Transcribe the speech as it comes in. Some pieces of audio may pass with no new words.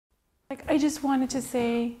Like, I just wanted to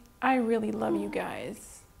say, I really love you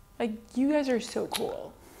guys. Like, you guys are so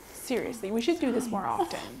cool. Seriously, we should do this more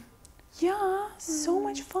often. Yeah, so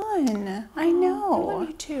much fun. I know. I love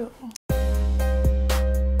you too.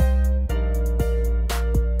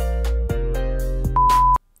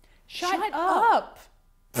 Shut up.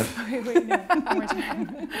 Okay, wait, no, one more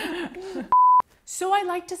time. So I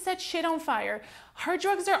like to set shit on fire. Hard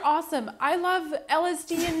drugs are awesome. I love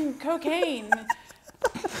LSD and cocaine.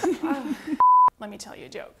 Let me tell you a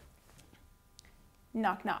joke.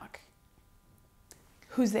 Knock, knock.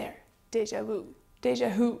 Who's there? Deja vu. Deja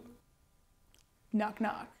who? Knock,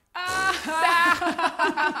 knock.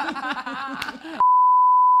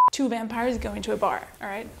 Two vampires go into a bar, all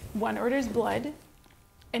right? One orders blood,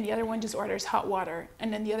 and the other one just orders hot water.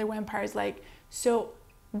 And then the other vampire's like, so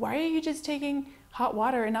why are you just taking hot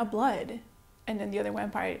water and not blood? And then the other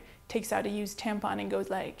vampire takes out a used tampon and goes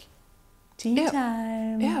like, tea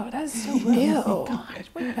time. Ew, that is so gross. Ew. God,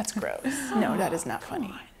 that's gross. No, that is not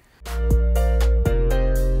funny.